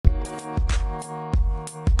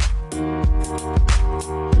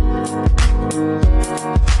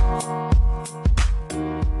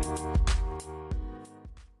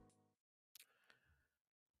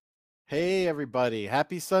everybody.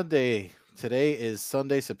 Happy Sunday. Today is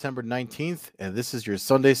Sunday, September 19th, and this is your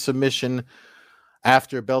Sunday submission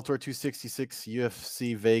after Bellator 266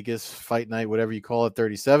 UFC Vegas Fight Night, whatever you call it,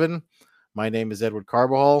 37. My name is Edward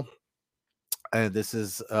Carbajal, and this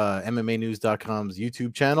is MMAnews.com's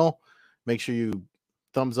YouTube channel. Make sure you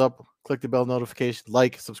thumbs up, click the bell notification,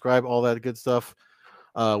 like, subscribe, all that good stuff.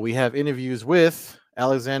 We have interviews with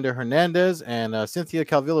Alexander Hernandez and Cynthia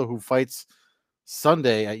Calvillo, who fights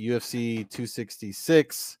Sunday at UFC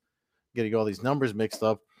 266. Getting all these numbers mixed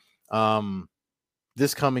up.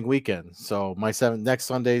 This coming weekend. So my next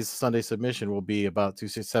Sunday submission will be about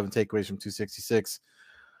 267 takeaways from 266.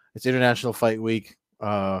 It's International Fight Week,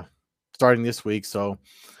 starting this week. So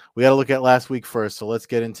we got to look at last week first. So let's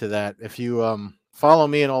get into that. If you follow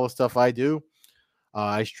me and all the stuff I do,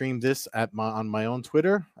 I stream this on my own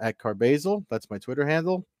Twitter at Carbazal. That's my Twitter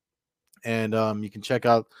handle. And you can check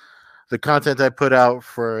out the content I put out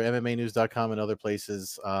for MMAnews.com and other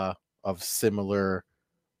places of similar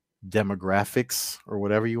demographics or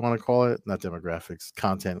whatever you want to call it. Not demographics,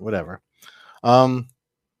 content, whatever. Hope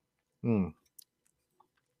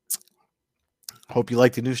you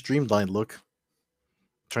like the new streamlined look. I'm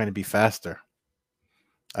trying to be faster.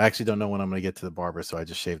 I actually don't know when I'm going to get to the barber, so I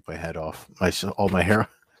just shaved my head off. All my hair,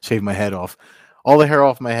 shaved my head off. All the hair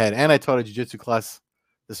off my head. And I taught a jiu-jitsu class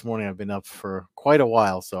this morning. I've been up for quite a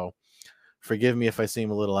while, so forgive me if I seem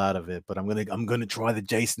a little out of it, but I'm gonna try the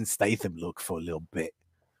Jason Statham look for a little bit,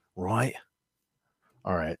 right?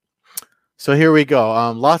 All right. So here we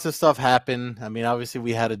go. Lots of stuff happened. I mean, obviously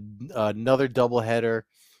we had another doubleheader,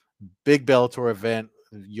 big Bellator event.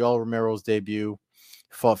 Yoel Romero's debut.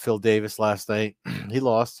 Fought Phil Davis last night. He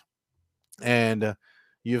lost. And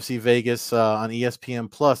UFC Vegas on ESPN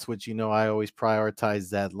Plus, which I always prioritize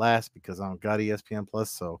that last because I don't got ESPN Plus,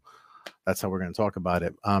 so that's how we're going to talk about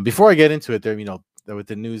it. Before I get into it, there, with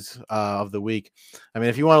the news of the week, I mean,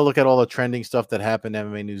 if you want to look at all the trending stuff that happened,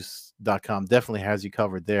 MMAnews.com definitely has you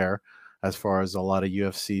covered there, as far as a lot of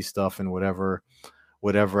UFC stuff and whatever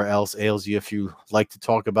else ails you. If you like to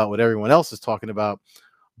talk about what everyone else is talking about,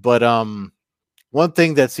 but one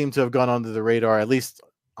thing that seemed to have gone under the radar, at least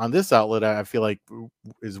on this outlet, I feel like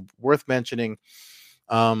is worth mentioning.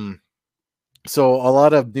 So a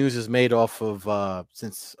lot of news is made off of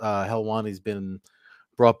since Helwani's been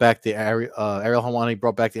brought back, Ariel Helwani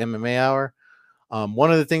brought back the MMA Hour.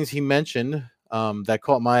 One of the things he mentioned that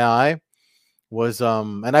caught my eye was,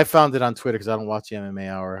 and I found it on Twitter because I don't watch the MMA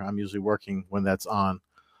Hour. I'm usually working when that's on.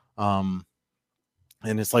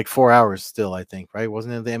 And it's like 4 hours still, I think, right?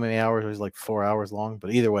 Wasn't it the MMA Hour? It was like 4 hours long,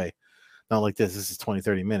 but either way, not like this. This is 20,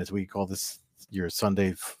 30 minutes. We call this your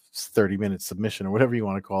Sunday 30-minute submission or whatever you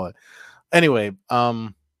want to call it. Anyway,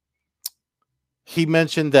 he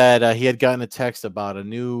mentioned that he had gotten a text about a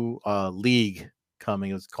new league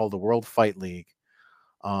coming. It's called the World Fight League.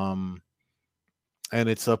 And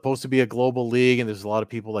it's supposed to be a global league, and there's a lot of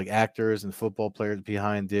people like actors and football players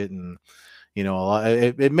behind it. And, a lot,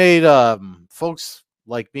 it made folks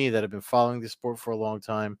like me that have been following this sport for a long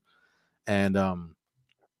time and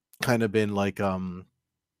kind of been like,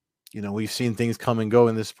 we've seen things come and go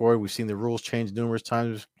in this sport. We've seen the rules change numerous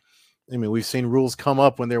times. I mean, we've seen rules come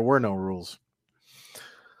up when there were no rules.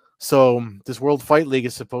 So this World Fight League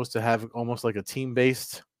is supposed to have almost like a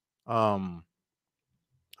team-based version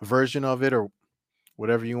of it, or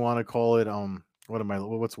whatever you want to call it.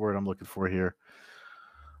 What's the word I'm looking for here?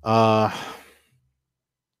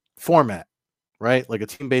 Format, right? Like a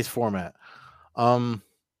team-based format.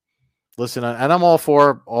 Listen, and I'm all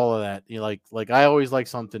for all of that. Like I always like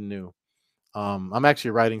something new. I'm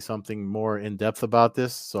actually writing something more in depth about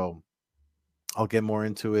this, so I'll get more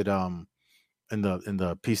into it in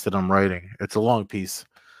the piece that I'm writing. It's a long piece,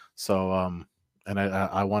 so and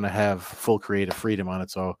I want to have full creative freedom on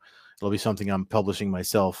it, so it'll be something I'm publishing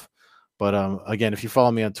myself. But again, if you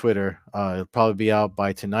follow me on Twitter, it'll probably be out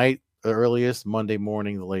by tonight, the earliest, Monday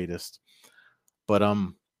morning, the latest. But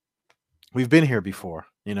we've been here before,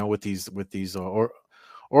 with these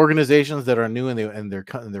organizations that are new and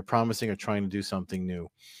they're promising or trying to do something new,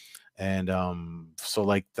 and so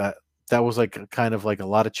like that was like kind of like a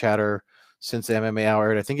lot of chatter since the MMA Hour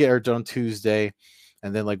aired. I think it aired on Tuesday,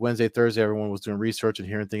 and then like Wednesday, Thursday, everyone was doing research and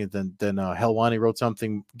hearing things. Then Helwani wrote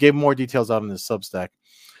something, gave more details out in his Substack.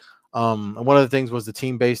 And one of the things was the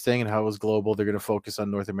team-based thing and how it was global. They're going to focus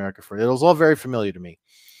on North America for it. It was all very familiar to me.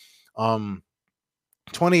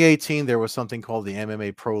 2018, there was something called the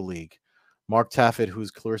MMA Pro League. Mark Taffet,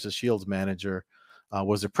 who's Clarissa Shields' manager,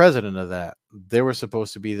 was the president of that. They were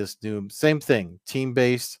supposed to be this new, same thing,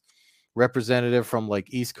 team-based, representative from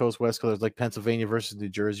like East Coast, West Coast, like Pennsylvania versus New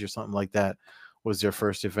Jersey or something like that, was their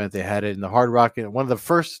first event. They had it in the Hard Rock, one of the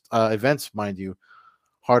first events, mind you,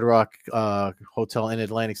 Hard Rock Hotel in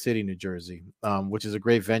Atlantic City, New Jersey, which is a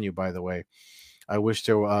great venue, by the way. I wish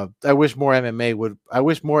more MMA would. I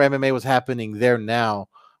wish more MMA was happening there now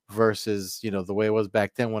versus the way it was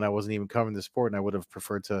back then when I wasn't even covering the sport, and I would have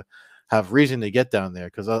preferred to have reason to get down there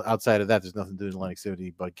because outside of that, there's nothing to do in Atlantic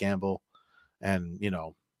City but gamble and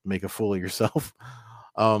make a fool of yourself.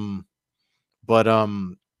 But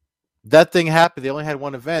that thing happened. They only had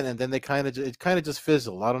one event, and then it kind of just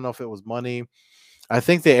fizzled. I don't know if it was money. I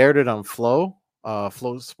think they aired it on Flow,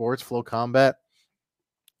 Flow Sports, Flow Combat,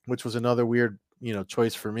 which was another weird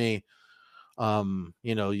choice for me. I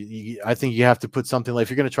think you have to put something like, if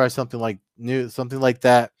you're going to try something like new, something like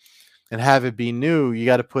that, and have it be new, you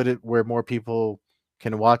got to put it where more people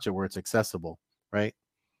can watch it, where it's accessible, right?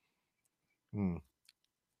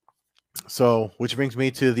 So, which brings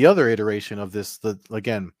me to the other iteration of this.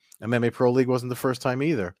 Again, MMA Pro League wasn't the first time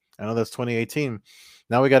either. I know that's 2018.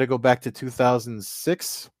 Now we got to go back to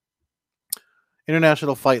 2006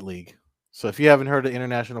 International Fight League. So if you haven't heard of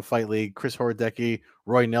International Fight League, Chris Horodecki,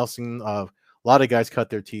 Roy Nelson, a lot of guys cut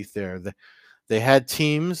their teeth there. They had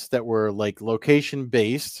teams that were like location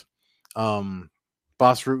based. Boss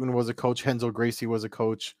Rutan was a coach. Renzo Gracie was a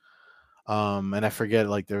coach. And I forget,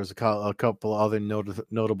 like there was a couple other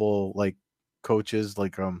notable like coaches,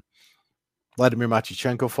 like Vladimir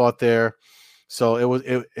Machichenko fought there. So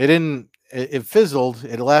it fizzled.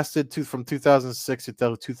 It lasted from 2006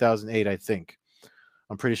 to 2008, I think.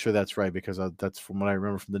 I'm pretty sure that's right because that's from what I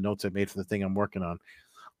remember from the notes I made for the thing I'm working on.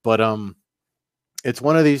 But it's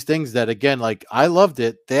one of these things that, again, like I loved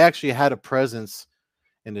it. They actually had a presence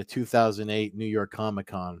in the 2008 New York Comic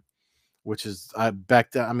Con, which is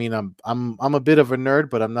back then. I mean, I'm a bit of a nerd,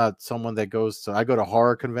 but I'm not someone that I go to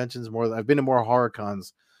horror conventions more. I've been to more horror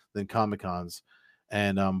cons than Comic Cons,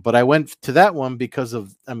 and but I went to that one because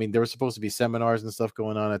of, I mean, there were supposed to be seminars and stuff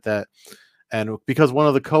going on at that, and because one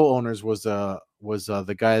of the co-owners was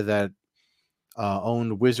the guy that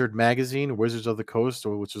owned Wizard magazine, Wizards of the Coast,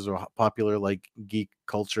 which was a popular like geek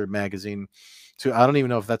culture magazine. So I don't even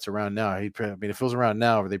know if that's around now. I mean, if it was around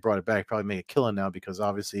now or they brought it back, probably make a killing now because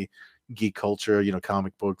obviously geek culture,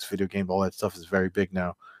 comic books, video games, all that stuff is very big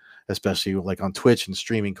now, especially like on Twitch and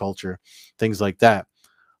streaming culture, things like that.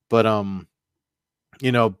 But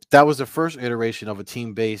that was the first iteration of a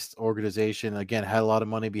team-based organization. Again, had a lot of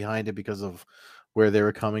money behind it because of where they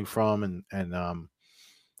were coming from, and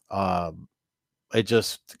it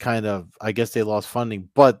just kind of, I guess they lost funding.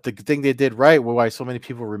 But the thing they did right, why so many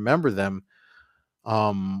people remember them,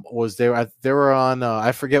 was they were on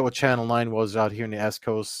I forget what Channel 9 was out here in the East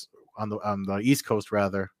Coast, on the East Coast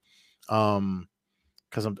rather,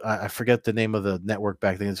 because I forget the name of the network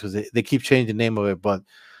back then because they keep changing the name of it. But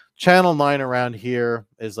Channel 9 around here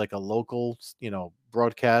is like a local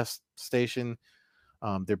broadcast station.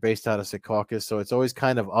 They're based out of Secaucus, so it's always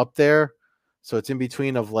kind of up there. So it's in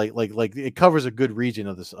between of like it covers a good region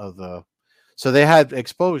of this of the. So they had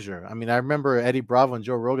exposure. I mean, I remember Eddie Bravo and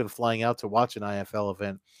Joe Rogan flying out to watch an IFL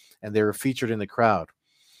event, and they were featured in the crowd.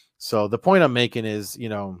 So the point I'm making is,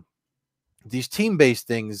 these team-based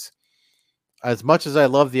things, as much as I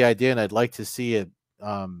love the idea and I'd like to see it,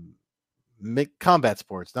 combat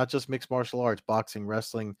sports, not just mixed martial arts, boxing,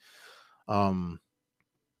 wrestling,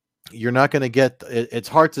 you're not going to get it's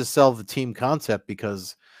hard to sell the team concept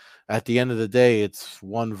because at the end of the day, it's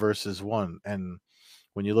one versus one. And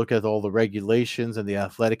when you look at all the regulations and the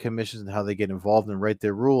athletic commissions and how they get involved and write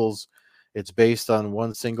their rules, it's based on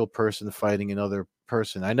one single person fighting another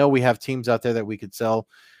person. I know we have teams out there that we could sell,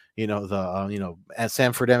 at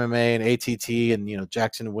Sanford MMA and ATT and,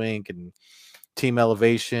 Jackson Wink and Team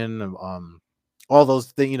Elevation, all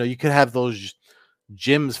those things, you could have those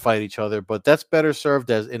gyms fight each other, but that's better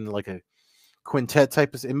served as in like a quintet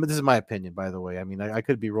type of. This is my opinion, by the way. I mean, I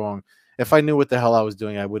could be wrong. If I knew what the hell I was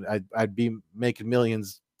doing, I'd be making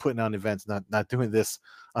millions putting on events, not doing this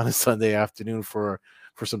on a Sunday afternoon for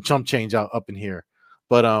some chump change up in here.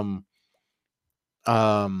 But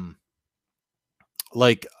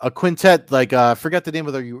like a quintet, like I forget the name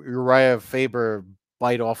of the Uriah Faber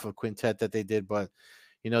bite off of quintet that they did, but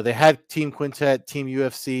they had team quintet, team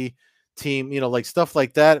UFC, team, like stuff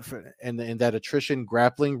like that, and that attrition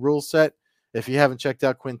grappling rule set. If you haven't checked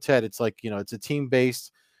out quintet, it's like, it's a team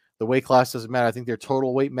based. The weight class doesn't matter. I think their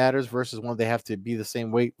total weight matters versus one. They have to be the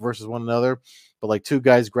same weight versus one another. But like two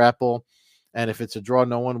guys grapple, and if it's a draw,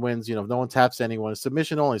 no one wins. If no one taps anyone, it's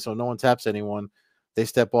submission only, so no one taps anyone. They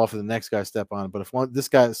step off, and the next guy step on. But if a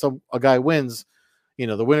guy wins,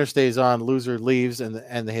 the winner stays on, loser leaves, and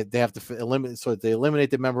they have to eliminate. So they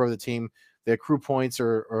eliminate the member of the team. they accrue points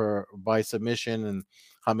or by submission and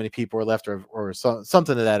how many people are left or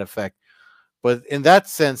something to that effect. But in that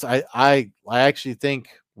sense, I actually think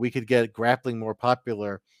we could get grappling more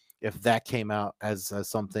popular if that came out as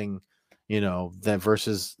something, that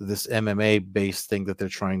versus this MMA based thing that they're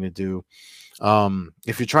trying to do.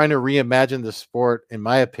 If you're trying to reimagine the sport, in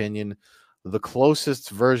my opinion, the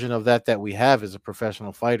closest version of that we have is a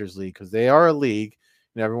professional fighters league, because they are a league.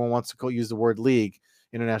 Everyone wants to use the word league,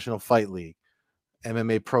 International Fight League,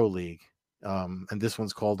 MMA Pro League, and this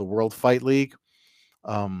one's called the World Fight League.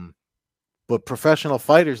 But Professional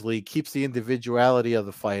Fighters League keeps the individuality of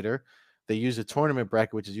the fighter. They use a tournament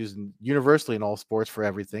bracket, which is used universally in all sports for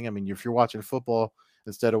everything. I mean, if you're watching football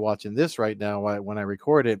instead of watching this right now, when I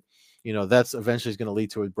record it, that's eventually going to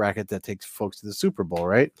lead to a bracket that takes folks to the Super Bowl,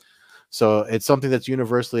 right? So it's something that's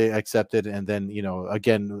universally accepted. And then,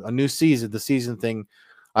 again, a new season, the season thing,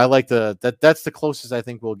 I like that's the closest I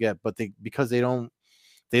think we'll get. But because they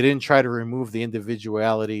didn't try to remove the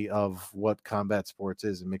individuality of what combat sports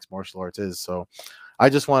is and mixed martial arts is. So I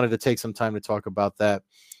just wanted to take some time to talk about that,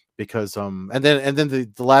 because and then the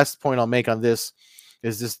last point I'll make on this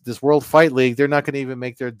is this World Fight League, they're not going to even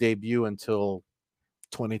make their debut until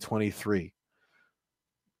 2023.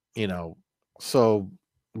 So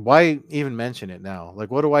why even mention it now? Like,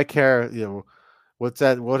 what do I care? What's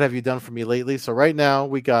that? What have you done for me lately? So right now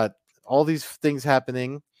we got all these things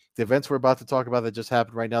happening. The events we're about to talk about that just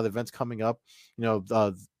happened right now, the events coming up,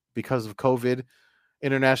 because of COVID,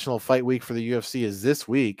 International Fight Week for the UFC is this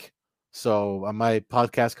week. So my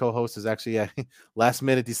podcast co-host is actually last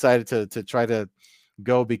minute decided to try to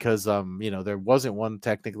go, because there wasn't one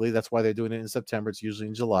technically. That's why they're doing it in September. It's usually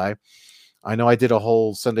in July. I know I did a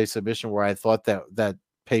whole Sunday submission where I thought that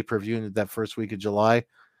pay-per-view in that first week of July,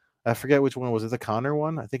 I forget which one was it, the Conor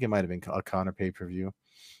one? I think it might have been a Conor pay-per-view.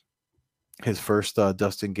 His first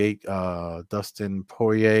Dustin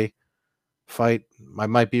Poirier fight. I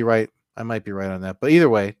might be right on that, but either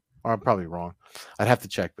way, or I'm probably wrong. I'd have to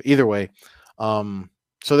check, but either way, so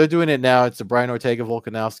they're doing it now. It's the Brian Ortega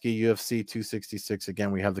Volkanovski UFC 266.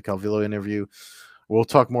 Again, we have the Calvillo interview. We'll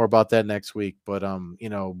talk more about that next week, but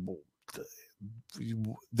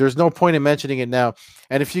there's no point in mentioning it now.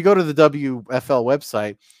 And if you go to the WFL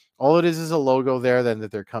website, all it is a logo there, then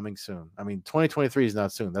that they're coming soon. I mean, 2023 is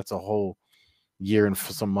not soon. That's a whole year and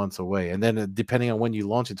some months away. And then depending on when you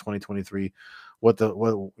launch in 2023, not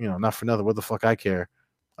for nothing, what the fuck I care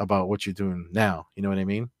about what you're doing now. You know what I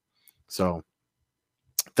mean? So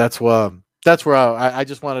that's where I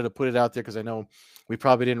just wanted to put it out there, because I know we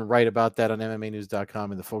probably didn't write about that on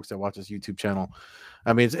MMAnews.com and the folks that watch this YouTube channel.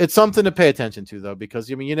 I mean, it's something to pay attention to, though, because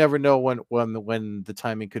you never know when the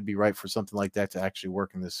timing could be right for something like that to actually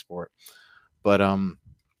work in this sport. But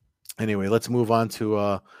anyway, let's move on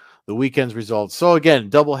to the weekend's results. So again,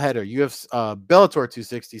 doubleheader: Bellator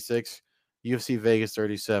 266, UFC Vegas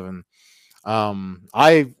 37.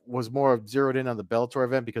 I was more zeroed in on the Bellator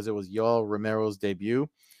event because it was Yoel Romero's debut.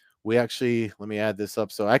 Let me add this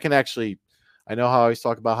up so I can actually. I know how I always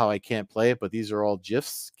talk about how I can't play it, but these are all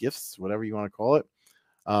gifs, whatever you want to call it,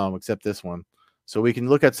 except this one. So we can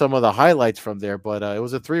look at some of the highlights from there. But it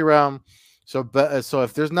was a 3-round. So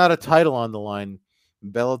if there's not a title on the line,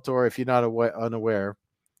 Bellator, if you're not unaware,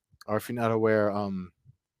 or if you're not aware,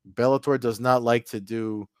 Bellator does not like to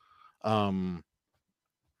do 5-round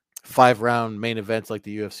main events like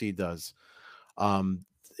the UFC does.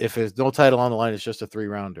 If there's no title on the line, it's just a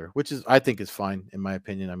 3-rounder, which I think is fine in my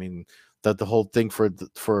opinion. I mean, that the whole thing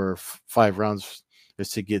for 5 rounds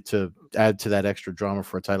is to add to that extra drama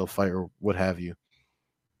for a title fight or what have you.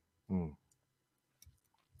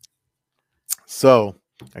 So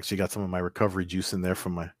actually got some of my recovery juice in there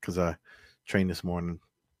because I trained this morning.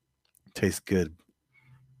 Tastes good.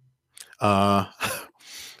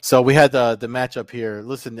 So we had the matchup here.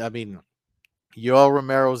 Listen, I mean, Yoel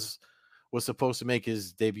Romero's was supposed to make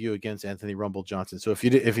his debut against Anthony Rumble Johnson. So if you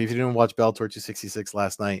didn't watch Bellator 266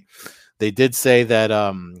 last night, they did say that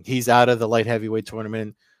he's out of the light heavyweight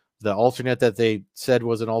tournament. The alternate that they said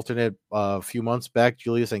was an alternate a few months back,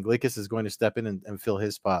 Julius Anglickas, is going to step in and fill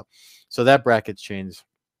his spot. So that bracket's changed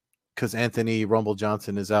because Anthony Rumble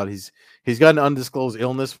Johnson is out. He's got an undisclosed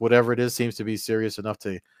illness, whatever it is, seems to be serious enough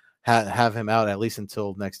to have him out at least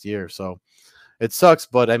until next year. So it sucks,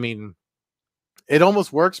 but I mean, it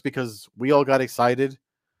almost works because we all got excited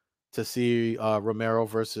to see Romero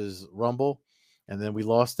versus Rumble, and then we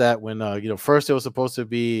lost that when first it was supposed to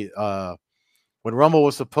be when Rumble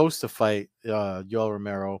was supposed to fight Yoel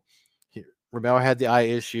Romero. Romero had the eye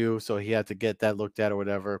issue, so he had to get that looked at or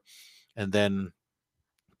whatever, and then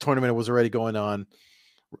tournament was already going on.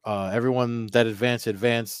 Everyone that advanced,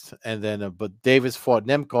 and then but Davis fought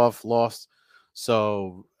Nemkov, lost.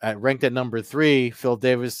 So ranked at number 3, Phil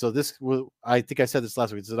Davis. So this will, I think I said this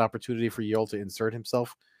last week, it's an opportunity for Yoel to insert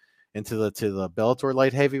himself into the Bellator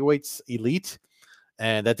light heavyweights elite,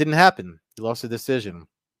 and that didn't happen. He lost a decision.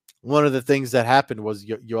 One of the things that happened was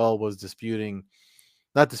Yoel was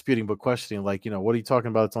not disputing, but questioning, like, what are you talking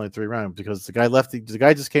about? It's only 3 rounds, because the guy left. The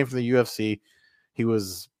guy just came from the UFC. He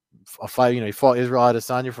was a five. He fought Israel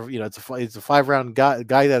Adesanya for. It's a 5-round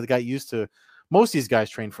guy that got used to. Most of these guys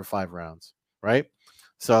train for 5 rounds, right?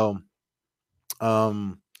 So,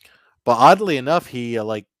 but oddly enough, he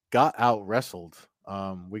got out wrestled.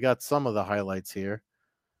 We got some of the highlights here.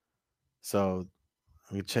 So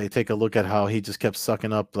we take a look at how he just kept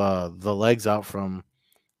sucking up the legs out from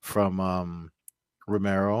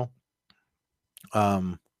Romero.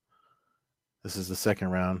 This is the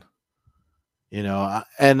 2nd round.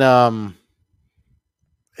 And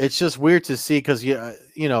it's just weird to see, because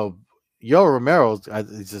Yoel Romero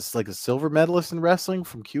is just like a silver medalist in wrestling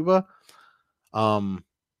from Cuba.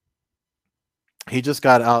 He just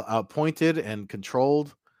got outpointed and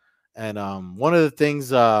controlled. And one of the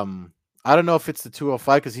things, I don't know if it's the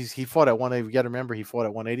 205, because he fought at 180. You got to remember, he fought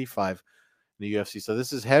at 185 in the UFC, so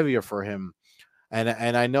this is heavier for him.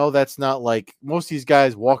 And I know that's not like most of these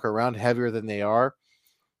guys walk around heavier than they are,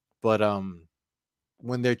 but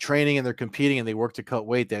when they're training and they're competing and they work to cut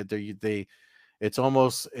weight,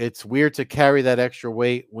 it's weird to carry that extra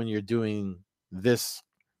weight when you're doing this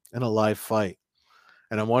in a live fight.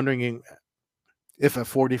 And I'm wondering if at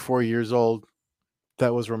 44 years old,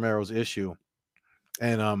 that was Romero's issue.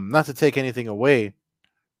 And not to take anything away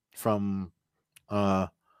from this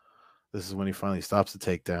is when he finally stops the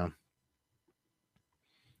takedown.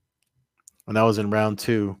 And that was in round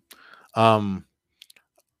 2.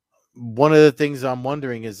 One of the things I'm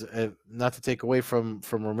wondering is, not to take away from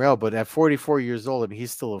Romero, but at 44 years old, I mean,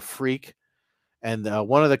 he's still a freak. And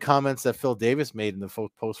one of the comments that Phil Davis made in the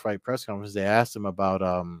post-fight press conference, they asked him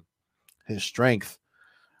about his strength.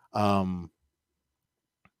 Was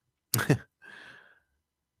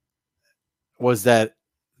that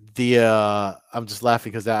I'm just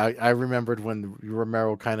laughing because I remembered when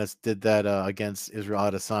Romero kind of did that against Israel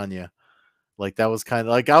Adesanya. Like, that was kind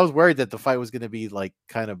of like, I was worried that the fight was going to be like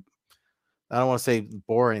kind of, I don't want to say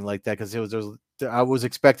boring like that, because I was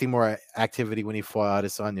expecting more activity when he fought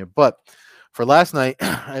Adesanya. But for last night,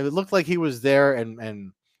 it looked like he was there,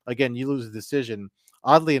 and again, you lose the decision.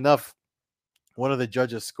 Oddly enough, one of the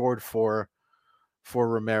judges scored for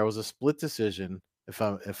Romero. It was a split decision, if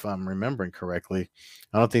I'm remembering correctly.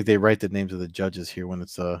 I don't think they write the names of the judges here when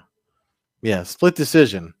it's split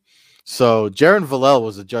decision. So Jaron Villel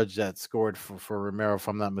was the judge that scored for Romero, if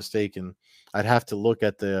I'm not mistaken. I'd have to look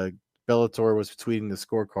at the Bellator was tweeting the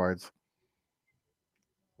scorecards.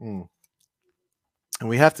 And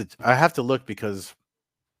I have to look, because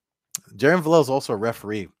Jaron Villel is also a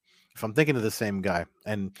referee, if I'm thinking of the same guy.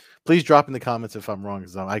 And please drop in the comments if I'm wrong,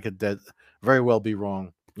 because I could very well be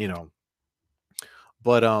wrong,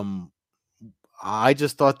 But I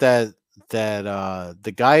just thought that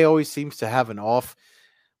the guy always seems to have an off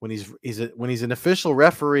when he's an official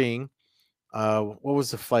refereeing. What was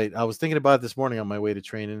the fight? I was thinking about it this morning on my way to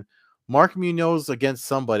training. Mark Munoz against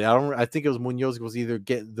somebody. I think it was Munoz was either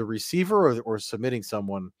get the receiver or submitting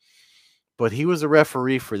someone, but he was a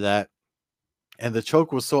referee for that. And the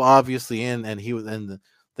choke was so obviously in, and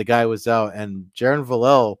the guy was out. And Jaron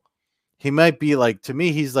Villel, he might be like, to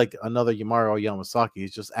me, he's like another Yamaru Yamasaki.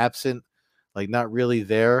 He's just absent, like not really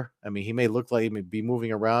there. I mean, he may look like he may be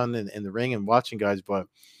moving around in the ring and watching guys, but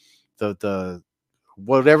the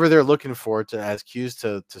whatever they're looking for as cues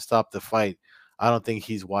to stop the fight, I don't think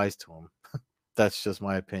he's wise to him. That's just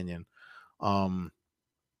my opinion. And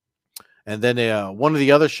then one of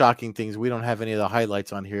the other shocking things, we don't have any of the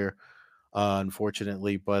highlights on here,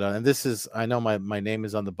 unfortunately, but and this is, I know my name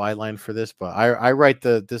is on the byline for this, but I write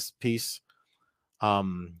this piece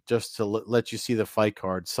just to let you see the fight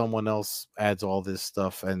card. Someone else adds all this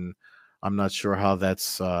stuff, and I'm not sure how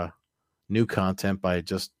that's new content by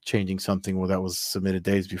just changing something that was submitted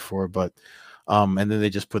days before, but and then they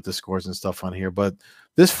just put the scores and stuff on here. But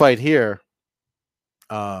this fight here,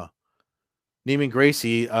 Neiman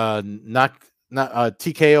Gracie not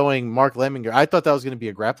TKOing Mark Lemminger. I thought that was going to be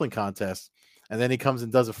a grappling contest, and then he comes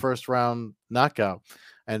and does a first round knockout.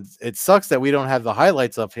 And it sucks that we don't have the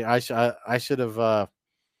highlights up here. I should have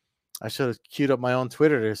queued up my own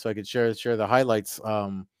Twitter so I could share the highlights.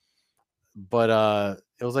 But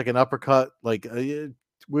it was like an uppercut, like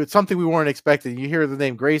with something we weren't expecting. You hear the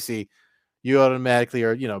name Gracie, you automatically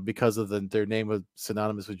are, because of their name was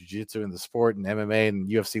synonymous with jiu-jitsu and the sport and MMA and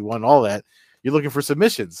UFC 1, all that. You're looking for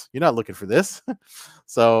submissions. You're not looking for this.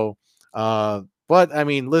 So, but I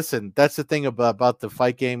mean, listen, that's the thing about the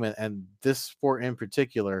fight game and this sport in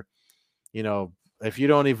particular. You know, if you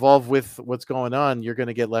don't evolve with what's going on, you're going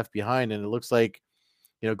to get left behind. And it looks like,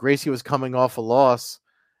 Gracie was coming off a loss,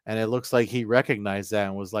 and it looks like he recognized that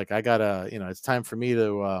and was like, I gotta, it's time for me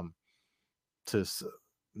to,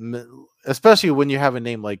 especially when you have a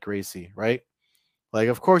name like Gracie, right? Like,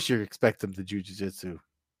 of course you expect him to do jiu-jitsu.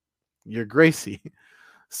 You're Gracie.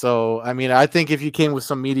 So, I mean, I think if you came with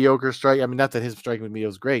some mediocre strike, I mean, not that his striking with me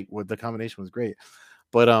was great, what the combination was great,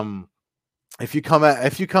 but if you come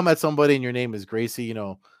at somebody and your name is Gracie,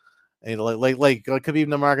 and like Khabib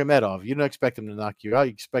Nurmagomedov, you don't expect him to knock you out.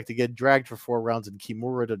 You expect to get dragged for 4 rounds and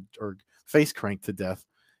Kimura or face cranked to death.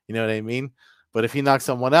 You know what I mean? But if he knocks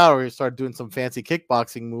someone out or you start doing some fancy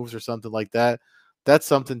kickboxing moves or something like that, that's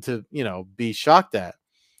something to be shocked at.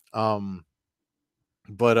 Um,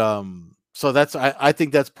 but so I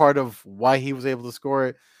think that's part of why he was able to score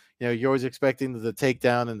it. You're always expecting the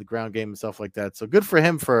takedown and the ground game and stuff like that. So good for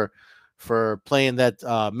him for playing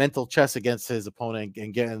that mental chess against his opponent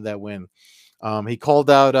and getting that win. He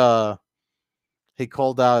called out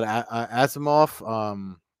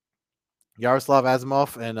Asimov, Yaroslav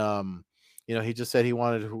Asimov, and he just said he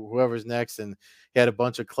wanted whoever's next, and he had a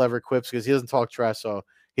bunch of clever quips because he doesn't talk trash, so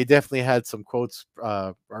he definitely had some quotes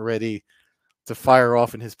already to fire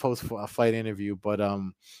off in his post-fight interview. But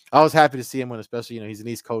I was happy to see him win, especially he's an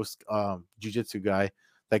East Coast jiu-jitsu guy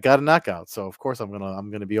that got a knockout. So of course I'm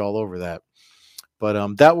gonna be all over that.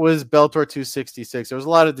 But that was Bellator 266. There was a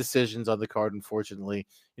lot of decisions on the card, unfortunately.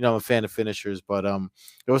 I'm a fan of finishers, but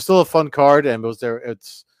it was still a fun card, and I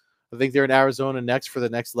think they're in Arizona next for the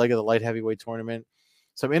next leg of the light heavyweight tournament.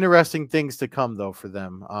 Some interesting things to come though for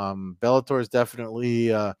them. Bellator is definitely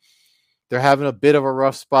they're having a bit of a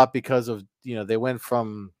rough spot because of they went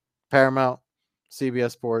from Paramount,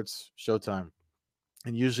 CBS Sports, Showtime,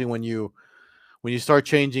 and usually when you start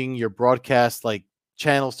changing your broadcast like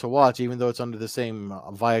channels to watch, even though it's under the same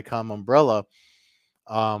Viacom umbrella,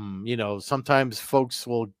 sometimes folks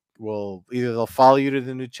will either they'll follow you to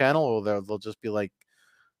the new channel or they'll just be like,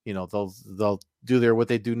 they'll do what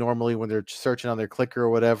they do normally when they're searching on their clicker or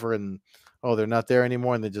whatever, and they're not there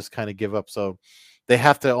anymore, and they just kind of give up. So they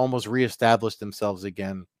have to almost reestablish themselves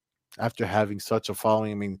again after having such a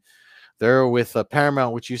following. I mean, they're with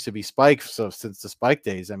Paramount, which used to be Spike. So since the Spike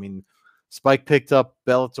days, I mean, Spike picked up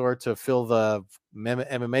Bellator to fill the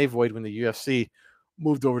MMA void when the UFC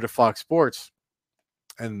moved over to Fox Sports,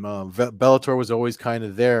 and Bellator was always kind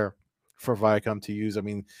of there for Viacom to use. I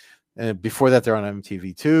mean, and before that, they're on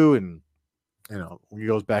MTV too, and it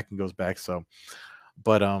goes back and goes back. So,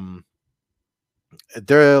 but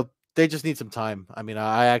they just need some time. I mean,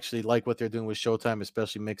 I actually like what they're doing with Showtime,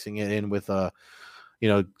 especially mixing it in with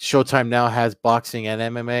Showtime now has boxing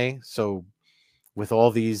and MMA. So with all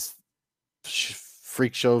these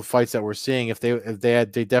freak show fights that we're seeing,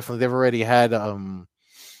 they've already had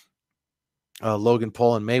Logan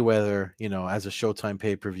Paul and Mayweather, as a Showtime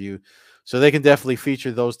pay-per-view. So they can definitely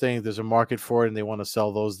feature those things. There's a market for it, and they want to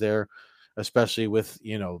sell those there, especially with,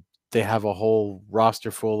 they have a whole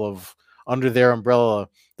roster full of, under their umbrella,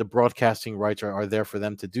 the broadcasting rights are there for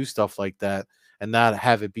them to do stuff like that and not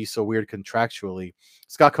have it be so weird contractually.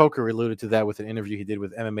 Scott Coker alluded to that with an interview he did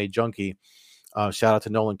with MMA Junkie. Shout out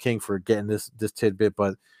to Nolan King for getting this tidbit,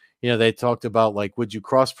 but they talked about like, would you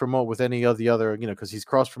cross promote with any of the other, because he's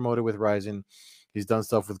cross promoted with Rizin, he's done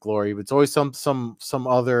stuff with Glory, but it's always some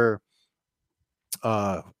other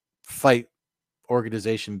fight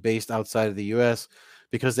organization based outside of the U.S.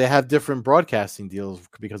 because they have different broadcasting deals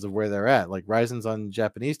because of where they're at. Like Rizin's on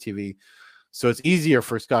Japanese TV, so it's easier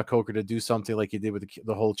for Scott Coker to do something like he did with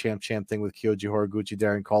the whole champ thing with Kyoji Horiguchi,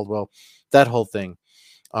 Darren Caldwell, that whole thing.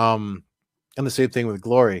 And the same thing with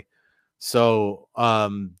Glory. So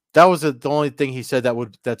that was the only thing he said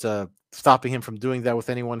that's stopping him from doing that with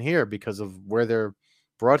anyone here because of where they're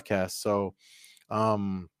broadcast. So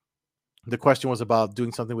the question was about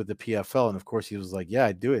doing something with the PFL, and of course he was like, yeah,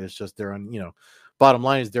 I'd do it. It's just they're on, bottom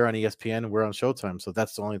line is they're on ESPN and we're on Showtime. So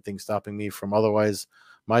that's the only thing stopping me from, otherwise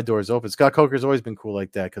my door is open. Scott Coker's always been cool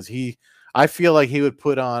like that because I feel like he would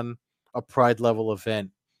put on a pride level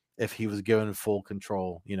event if he was given full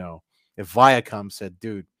control. If Viacom said,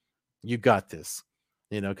 dude, you got this,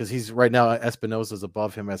 because he's right now Espinosa's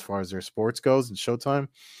above him as far as their sports goes and Showtime.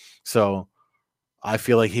 So I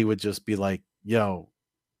feel like he would just be like, yo,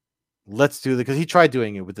 let's do because he tried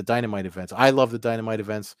doing it with the Dynamite events. I love the Dynamite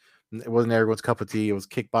events. It wasn't everyone's cup of tea. It was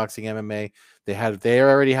kickboxing, MMA. They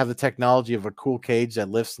already have the technology of a cool cage that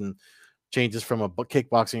lifts and changes from a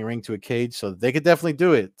kickboxing ring to a cage. So they could definitely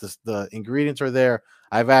do it. The ingredients are there.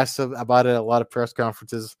 I've asked him about it at a lot of press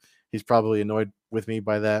conferences. He's probably annoyed with me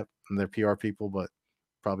by that and their PR people, but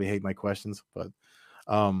probably hate my questions. But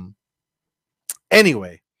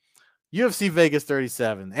anyway, UFC Vegas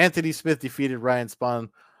 37. Anthony Smith defeated Ryan Spann,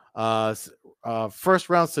 first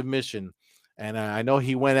round submission, and I know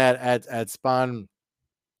he went at Spann.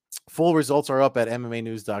 Full results are up at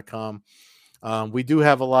MMAnews.com. We do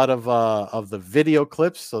have a lot of the video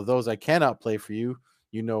clips, so those I cannot play for you.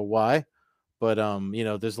 You know why. But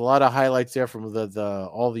there's a lot of highlights there from the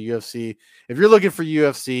all the UFC. If you're looking for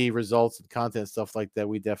UFC results and content stuff like that,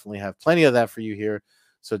 we definitely have plenty of that for you here.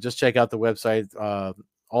 So just check out the website.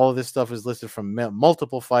 All of this stuff is listed from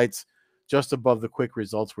multiple fights just above the quick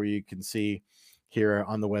results where you can see here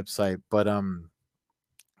on the website. But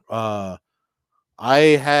I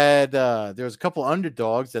had there's a couple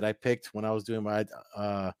underdogs that I picked when I was doing my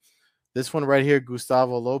this one right here,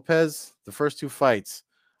 Gustavo Lopez, the first two fights.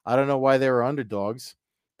 I don't know why they were underdogs,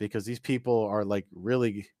 because these people are like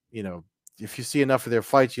really, if you see enough of their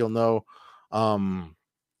fights, you'll know. I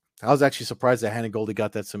was actually surprised that Hannah Goldie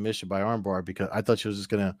got that submission by armbar, because I thought she was just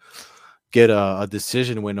gonna get a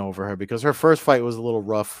decision win over her, because her first fight was a little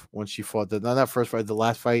rough when she fought. Not first fight, the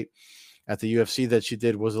last fight at the UFC that she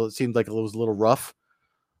did it seemed like it was a little rough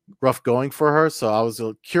going for her. So I was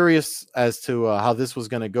curious as to how this was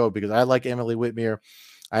going to go, because I like Emily Whitmire.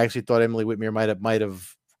 I actually thought Emily Whitmire might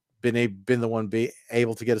have been the one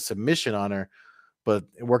able to get a submission on her, but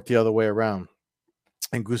it worked the other way around.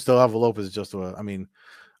 And Gustavo Lopez is just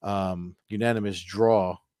unanimous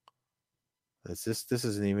draw. This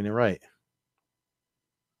isn't even right.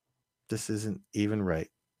 This isn't even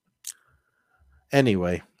right.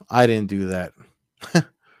 Anyway, I didn't do that.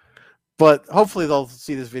 But hopefully they'll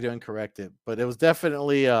see this video and correct it. But it was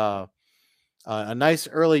definitely a nice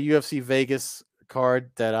early UFC Vegas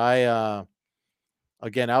card that I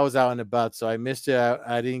was out and about, so I missed it.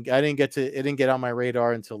 I didn't get to, it didn't get on my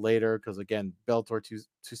radar until later, because again, Bellator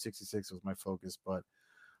 266 was my focus. But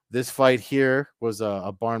this fight here was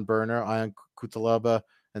a barn burner. Ion Cutelaba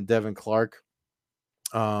and Devin Clark.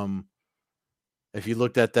 If you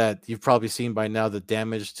looked at that, you've probably seen by now the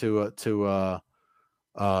damage to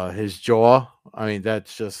his jaw. I mean,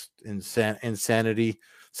 that's just insanity.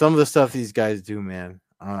 Some of the stuff these guys do, man.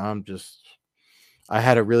 I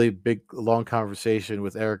had a really big, long conversation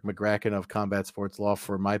with Eric McGracken of Combat Sports Law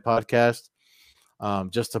for my podcast,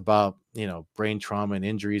 just about, brain trauma and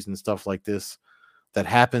injuries and stuff like this that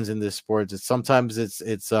happens in this sport. Sometimes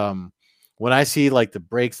it's when I see like the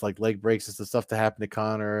breaks, like leg breaks, it's the stuff that happened to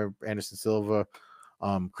Connor, Anderson Silva,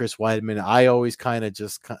 Chris Weidman. I always kind of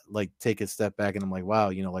just like take a step back, and I'm like, wow,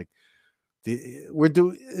 like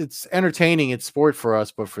it's entertaining, it's sport for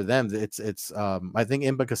us, but for them, it's I think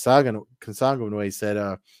Imba Kasanganwe said,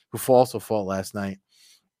 who also fought last night.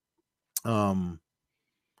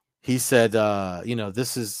 He said,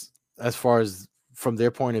 this is, as far as from their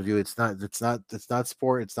point of view, it's not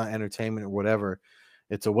sport, it's not entertainment or whatever.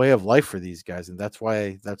 It's a way of life for these guys, and that's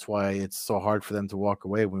why it's so hard for them to walk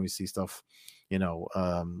away when we see stuff,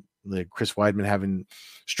 like Chris Weidman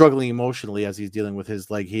struggling emotionally as he's dealing with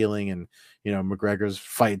his leg healing, and McGregor's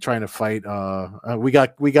trying to fight. We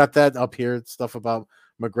got that up here, stuff about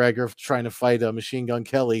McGregor trying to fight Machine Gun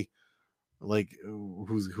Kelly, like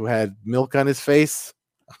who had milk on his face.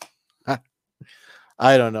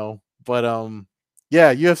 I don't know, but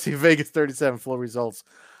yeah, UFC Vegas 37 full results.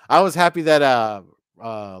 I was happy that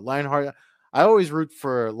Lionheart. I always root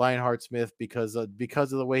for Lionheart Smith because of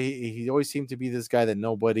the way he always seemed to be this guy that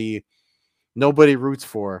nobody roots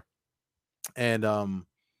for, and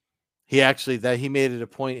he made it a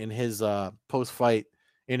point in his post fight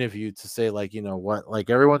interview to say, like, like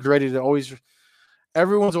everyone's always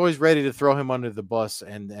ready to throw him under the bus,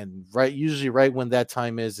 and usually right when that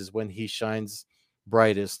time is when he shines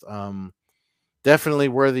brightest. Definitely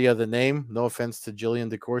worthy of the name. No offense to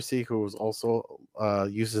Jillian DeCourcy, who was also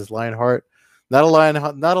uses Lionheart. Not a lot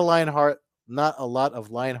of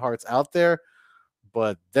Lionhearts out there,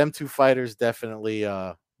 but them two fighters definitely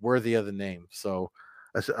worthy of the name. So,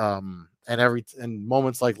 and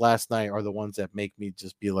moments like last night are the ones that make me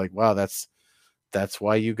just be like, wow, that's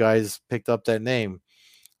why you guys picked up that name.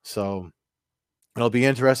 So it'll be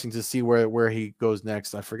interesting to see where he goes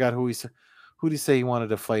next. I forgot who did he say he wanted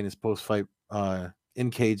to fight in his post fight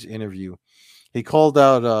in cage interview. He called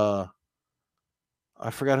out I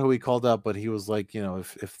forgot who he called out, but he was like,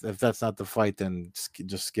 if that's not the fight, then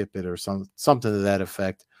just skip it, or something to that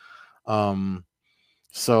effect.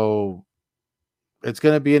 So it's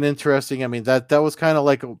going to be an interesting. I mean, that was kind of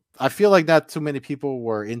like, I feel like not too many people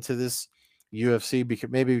were into this UFC, because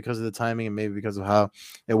maybe because of the timing and maybe because of how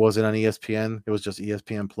it wasn't on ESPN. It was just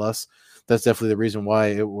ESPN Plus. That's definitely the reason why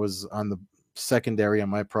it was on the secondary on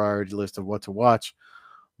my priority list of what to watch.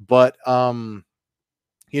 But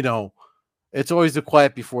you know, it's always the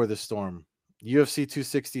quiet before the storm. UFC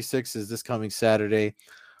 266 is this coming Saturday.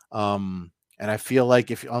 And I feel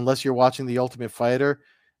like unless you're watching The Ultimate Fighter,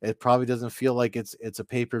 it probably doesn't feel like it's a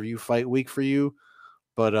pay-per-view fight week for you.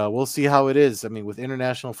 But we'll see how it is. I mean, with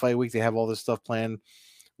International Fight Week, they have all this stuff planned.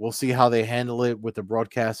 We'll see how they handle it with the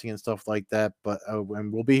broadcasting and stuff like that. But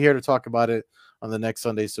and we'll be here to talk about it on the next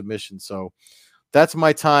Sunday submission. So that's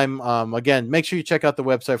my time. Again, make sure you check out the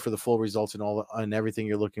website for the full results and everything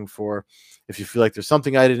you're looking for. If you feel like there's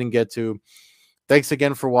something I didn't get to, thanks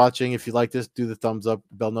again for watching. If you like this, do the thumbs up,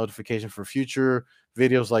 bell notification for future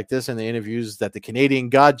videos like this and the interviews that the Canadian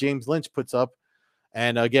God James Lynch puts up.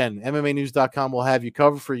 And again, MMAnews.com will have you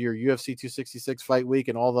covered for your UFC 266 fight week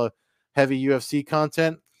and all the heavy UFC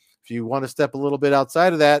content. If you want to step a little bit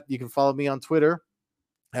outside of that, you can follow me on Twitter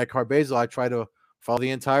at Carbazel. I try to follow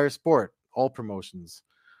the entire sport, all promotions.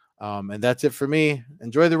 And that's it for me.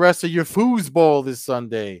 Enjoy the rest of your foosball this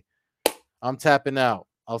Sunday. I'm tapping out.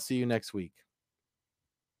 I'll see you next week.